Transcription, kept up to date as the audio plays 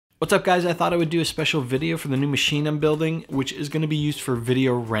What's up guys, I thought I would do a special video for the new machine I'm building, which is going to be used for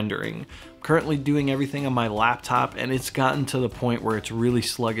video rendering. I'm currently doing everything on my laptop and it's gotten to the point where it's really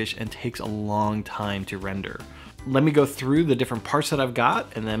sluggish and takes a long time to render. Let me go through the different parts that I've got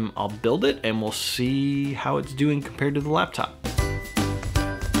and then I'll build it and we'll see how it's doing compared to the laptop.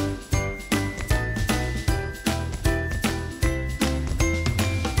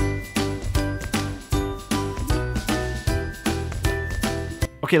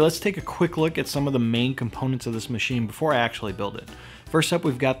 Okay, let's take a quick look at some of the main components of this machine before I actually build it. First up,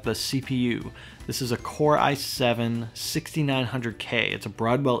 we've got the CPU. This is a Core i7-6900K. It's a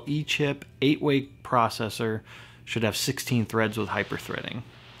Broadwell-E chip, 8-way processor, should have 16 threads with hyper-threading.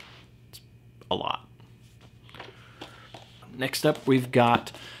 It's a lot. Next up, we've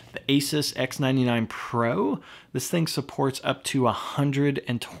got the Asus X99 Pro. This thing supports up to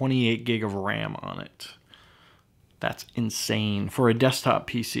 128 gig of RAM on it. That's insane for a desktop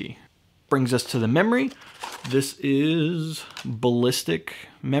PC. Brings us to the memory. This is ballistic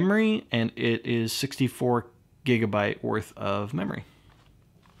memory and it is 64 gigabyte worth of memory.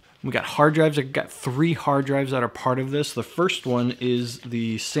 We got hard drives. I've got 3 hard drives that are part of this. The first one is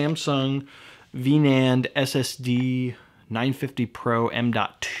the Samsung VNAND SSD 950 Pro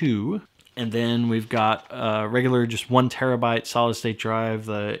M.2. And then we've got a regular just 1 terabyte solid state drive,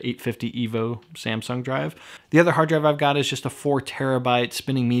 the 850 EVO Samsung drive. The other hard drive I've got is just a 4 terabyte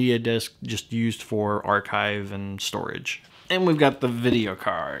spinning media disk just used for archive and storage. And we've got the video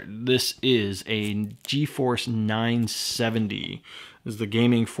card. This is a GeForce 970. This is the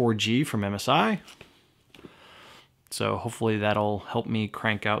gaming 4G from MSI. So hopefully that'll help me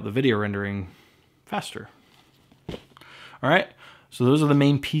crank out the video rendering faster. All right. So those are the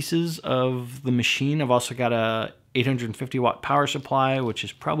main pieces of the machine. I've also got a 850 watt power supply, which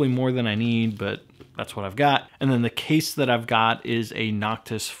is probably more than I need, but that's what I've got. And then the case that I've got is a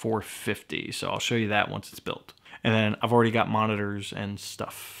Noctis 450. So I'll show you that once it's built. And then I've already got monitors and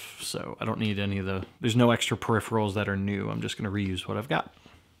stuff. So I don't need any of there's no extra peripherals that are new. I'm just gonna reuse what I've got.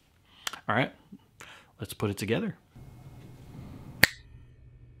 All right, let's put it together.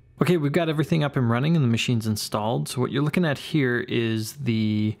 Okay, we've got everything up and running and the machine's installed. So what you're looking at here is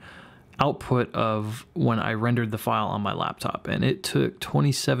the output of when I rendered the file on my laptop, and it took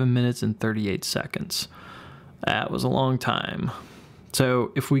 27 minutes and 38 seconds. That was a long time.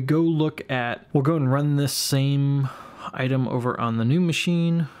 So if we go look at, we'll go and run this same item over on the new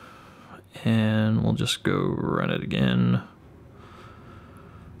machine, and we'll just go run it again.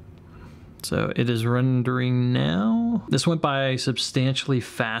 So it is rendering now. This went by substantially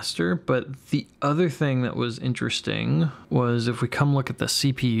faster, but the other thing that was interesting was if we come look at the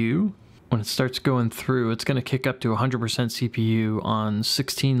CPU, when it starts going through, it's gonna kick up to 100% CPU on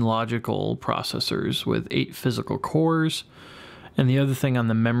 16 logical processors with 8 physical cores. And the other thing on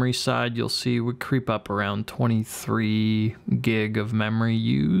the memory side, you'll see would creep up around 23 gig of memory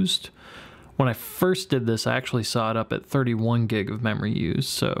used. When I first did this, I actually saw it up at 31 gig of memory used,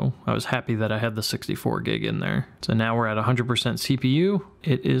 so I was happy that I had the 64 gig in there. So now we're at 100% CPU.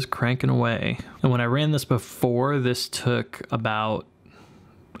 It is cranking away. And when I ran this before, this took about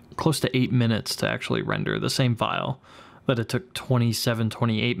close to 8 minutes to actually render the same file that it took 27,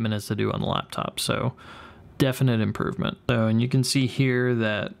 28 minutes to do on the laptop. So definite improvement. So, and you can see here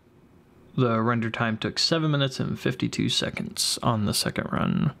that the render time took 7 minutes and 52 seconds on the second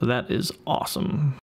run. So that is awesome.